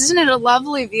 guys, isn't it a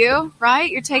lovely view, right?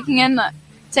 You're taking in the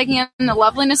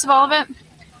loveliness of all of it?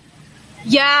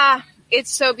 Yeah,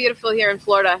 it's so beautiful here in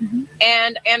Florida. Mm-hmm.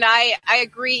 And I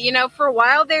agree, for a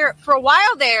while there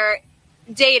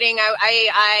dating,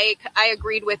 I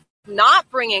agreed with not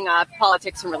bringing up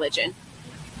politics and religion.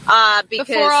 Because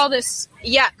before all this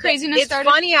craziness started.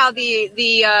 It's funny how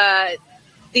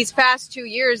these past 2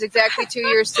 years, exactly 2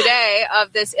 years today,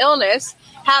 of this illness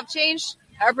have changed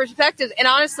our perspectives. And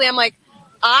honestly, I'm like,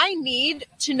 I need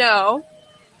to know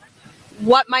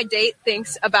what my date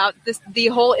thinks about the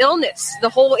whole illness, the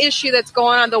whole issue that's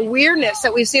going on, the weirdness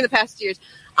that we've seen the past years.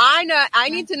 I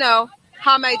need to know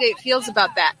how my date feels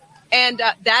about that. And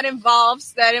that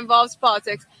involves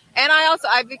politics. And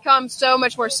I've become so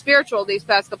much more spiritual these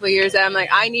past couple of years that I'm like,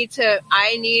 I need to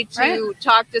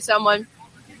talk to someone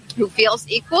who feels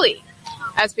equally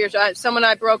as spiritual. Someone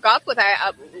I broke up with,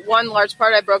 one large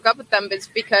part I broke up with them is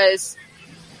because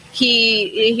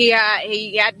he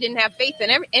didn't have faith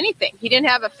in anything. He didn't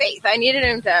have a faith. I needed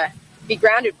him to be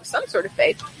grounded with some sort of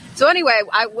faith. So anyway,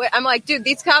 I'm like, dude,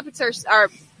 these topics are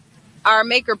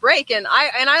make or break, and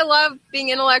I love being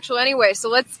intellectual anyway. So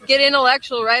let's get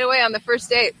intellectual right away on the first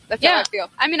date. That's how I feel.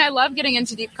 I mean, I love getting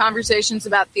into deep conversations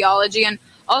about theology, and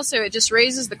also it just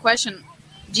raises the question: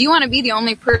 do you want to be the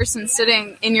only person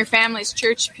sitting in your family's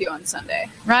church pew on Sunday?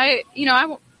 Right?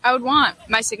 I would want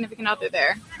my significant other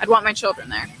there. I'd want my children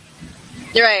there.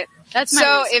 You're right. That's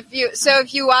my reason.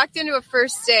 If you walked into a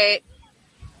first date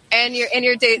and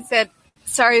your date said,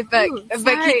 "Sorry, but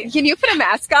can you put a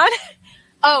mask on?"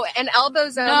 Oh, and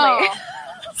elbows only. No.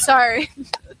 Sorry.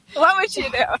 What would you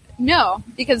do? No,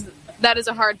 because that is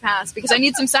a hard pass. Because I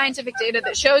need some scientific data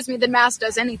that shows me the mask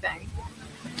does anything.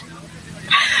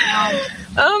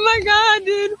 Oh my God,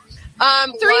 dude.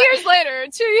 3 years later,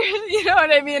 2 years, you know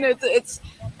what I mean? It's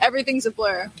everything's a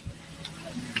blur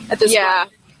at this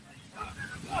point.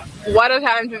 What a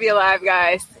time to be alive,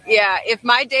 guys. Yeah, if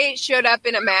my date showed up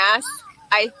in a mask,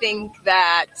 I think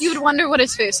that you would wonder what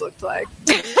his face looked like.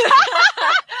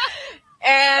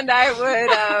 And I would,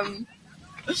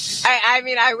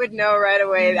 I would know right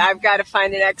away. I've got to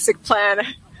find an exit plan.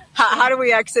 How do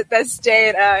we exit this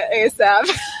state ASAP?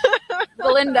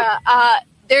 Belinda,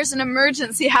 there's an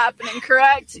emergency happening,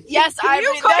 correct? Yes,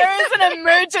 Ivory, there is an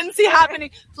emergency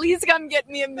happening. Please come get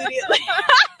me immediately.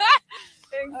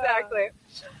 Exactly.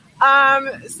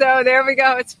 So there we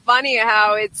go. It's funny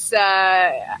how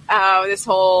how this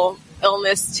whole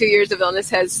illness, 2 years of illness,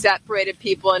 has separated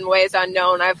people in ways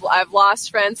unknown. I've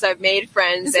lost friends. I've made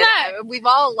friends. And we've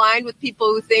all aligned with people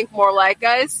who think more like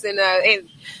us. And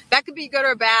that could be good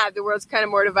or bad. The world's kind of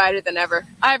more divided than ever.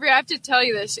 Ivory, I have to tell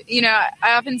you this. I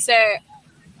often say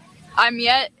I'm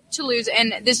yet to lose,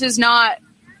 and this is not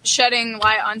shedding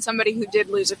light on somebody who did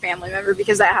lose a family member,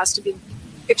 because that has to be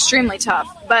extremely tough.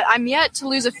 But I'm yet to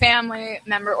lose a family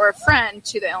member or a friend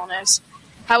to the illness.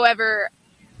 However,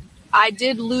 I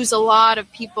did lose a lot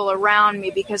of people around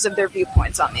me because of their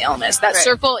viewpoints on the illness. That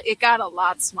circle, it got a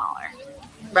lot smaller.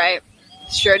 Right.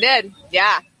 Sure did.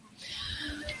 Yeah.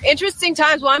 Interesting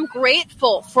times. Well, I'm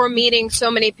grateful for meeting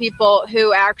so many people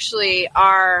who actually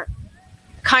are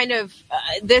kind of,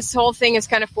 this whole thing is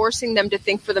kind of forcing them to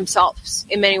think for themselves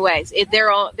in many ways.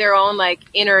 Their own like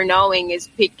inner knowing is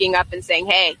picking up and saying,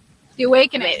 hey, the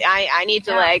awakening. I need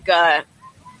to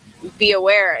be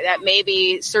aware that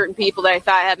maybe certain people that I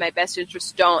thought had my best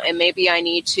interests don't, and maybe I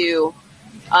need to,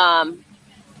 think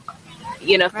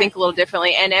a little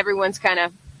differently. And everyone's kind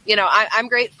of, I'm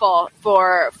grateful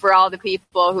for all the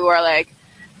people who are like,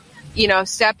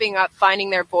 stepping up, finding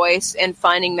their voice and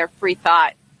finding their free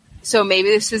thought. So maybe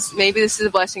this is a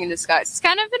blessing in disguise. It's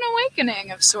kind of an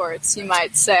awakening of sorts, you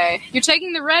might say. You're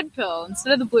taking the red pill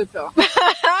instead of the blue pill.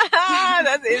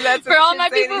 that's for all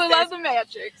my people who love the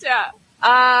Matrix. Yeah.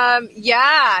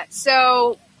 Yeah.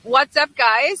 So what's up,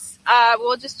 guys?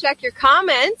 We'll just check your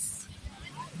comments.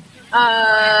 They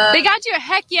got you a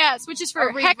heck yes, which is for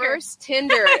a reverse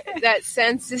Tinder that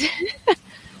senses.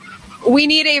 We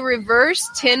need a reverse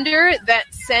Tinder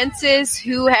that senses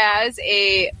who has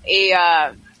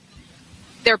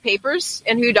their papers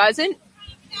and who doesn't.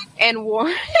 And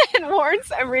warns.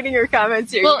 I'm reading your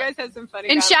comments here. Well, you guys have some funny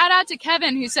comments. Shout out to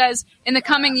Kevin, who says, in the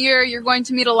coming year, you're going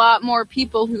to meet a lot more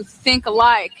people who think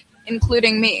alike,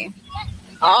 including me.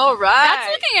 All right.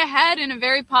 That's looking ahead in a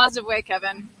very positive way,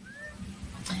 Kevin.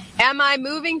 Am I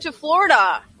moving to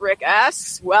Florida? Rick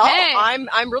asks. Well, hey.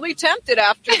 I'm really tempted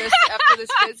after this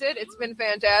visit. It's been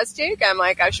fantastic. I'm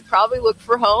like, I should probably look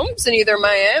for homes in either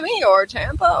Miami or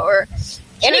Tampa or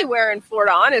anywhere in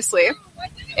Florida, honestly.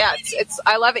 Yeah, it's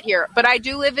I love it here. But I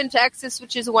do live in Texas,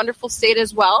 which is a wonderful state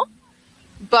as well.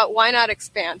 But why not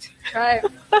expand? Right.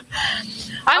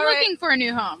 I'm looking for a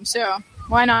new home, so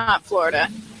why not Florida?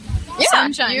 Yeah,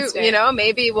 Sunshine State.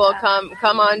 Maybe we'll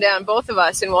come on down, both of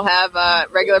us, and we'll have a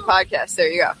regular podcast.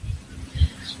 There you go.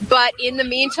 But in the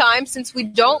meantime, since we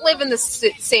don't live in the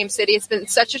same city, it's been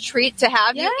such a treat to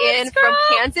have you in from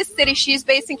Kansas City. She's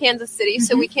based in Kansas City,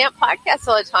 so we can't podcast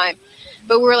all the time.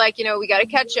 But we're like, we got to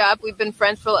catch up. We've been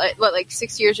friends for,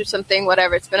 6 years or something,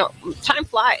 whatever. Time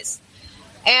flies.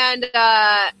 And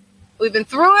we've been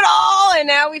through it all, and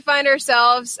now we find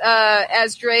ourselves,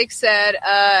 as Drake said,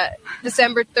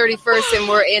 December 31st, and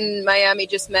we're in Miami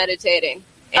just meditating.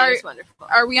 And it's wonderful.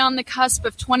 Are we on the cusp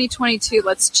of 2022?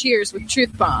 Let's cheers with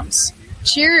truth bombs.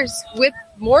 Cheers with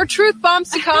more truth bombs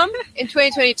to come in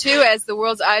 2022 as the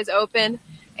world's eyes open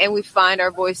and we find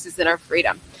our voices and our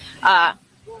freedom.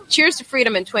 Cheers to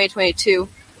freedom in 2022.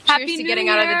 Happy Cheers to New getting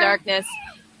Year. out of the darkness.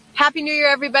 Happy New Year,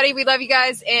 everybody. We love you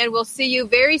guys, and we'll see you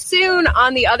very soon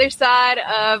on the other side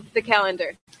of the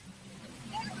calendar.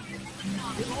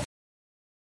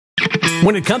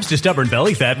 When it comes to stubborn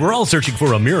belly fat, we're all searching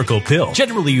for a miracle pill.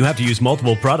 Generally, you have to use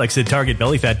multiple products that target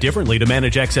belly fat differently to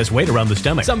manage excess weight around the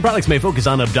stomach. Some products may focus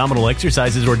on abdominal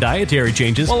exercises or dietary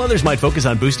changes, while others might focus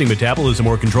on boosting metabolism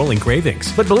or controlling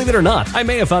cravings. But believe it or not, I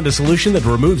may have found a solution that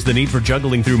removes the need for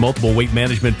juggling through multiple weight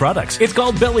management products. It's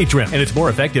called Belly Trim, and it's more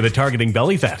effective at targeting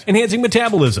belly fat, enhancing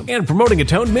metabolism, and promoting a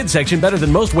toned midsection better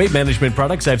than most weight management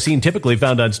products I've seen typically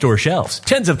found on store shelves.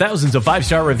 Tens of thousands of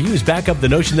 5-star reviews back up the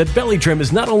notion that Belly Trim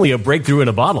is not only a breakthrough in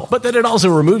a bottle, but that it also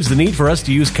removes the need for us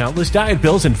to use countless diet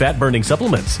pills and fat-burning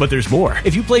supplements. But there's more.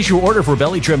 If you place your order for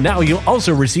Belly Trim now, you'll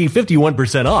also receive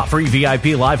 51% off, free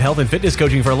VIP live health and fitness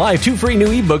coaching for life, 2 free new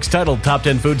ebooks titled Top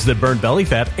 10 Foods That Burn Belly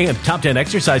Fat and Top 10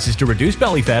 Exercises to Reduce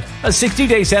Belly Fat, a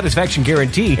 60-day satisfaction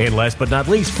guarantee, and last but not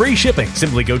least, free shipping.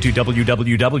 Simply go to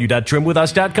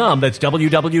www.trimwithus.com. That's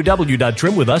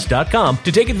www.trimwithus.com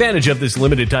to take advantage of this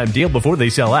limited time deal before they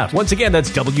sell out. Once again, that's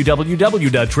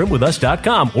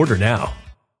www.trimwithus.com. Order now.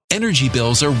 Energy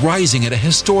bills are rising at a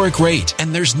historic rate,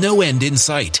 and there's no end in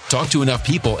sight. Talk to enough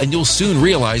people and you'll soon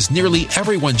realize nearly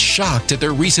everyone's shocked at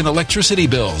their recent electricity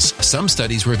bills. Some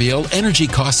studies reveal energy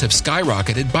costs have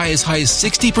skyrocketed by as high as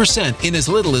 60% in as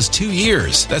little as 2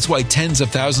 years. That's why tens of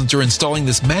thousands are installing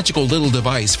this magical little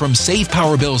device from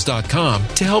SavePowerBills.com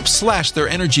to help slash their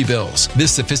energy bills.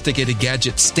 This sophisticated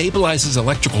gadget stabilizes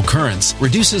electrical currents,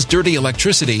 reduces dirty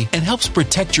electricity, and helps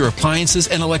protect your appliances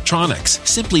and electronics.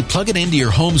 Simply plug it into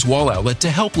your home's wall outlet to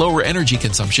help lower energy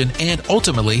consumption and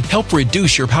ultimately help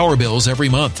reduce your power bills every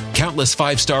month. Countless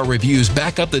 5-star reviews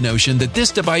back up the notion that this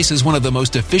device is one of the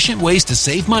most efficient ways to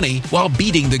save money while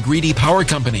beating the greedy power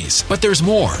companies. But there's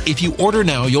more. If you order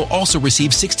now, you'll also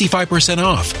receive 65%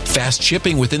 off, fast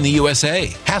shipping within the USA,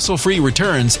 hassle-free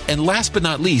returns, and last but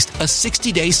not least, a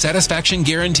 60-day satisfaction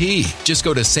guarantee. Just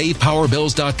go to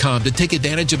SavePowerBills.com to take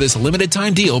advantage of this limited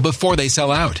time deal before they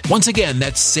sell out. Once again,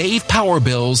 that's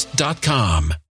SavePowerBills.com.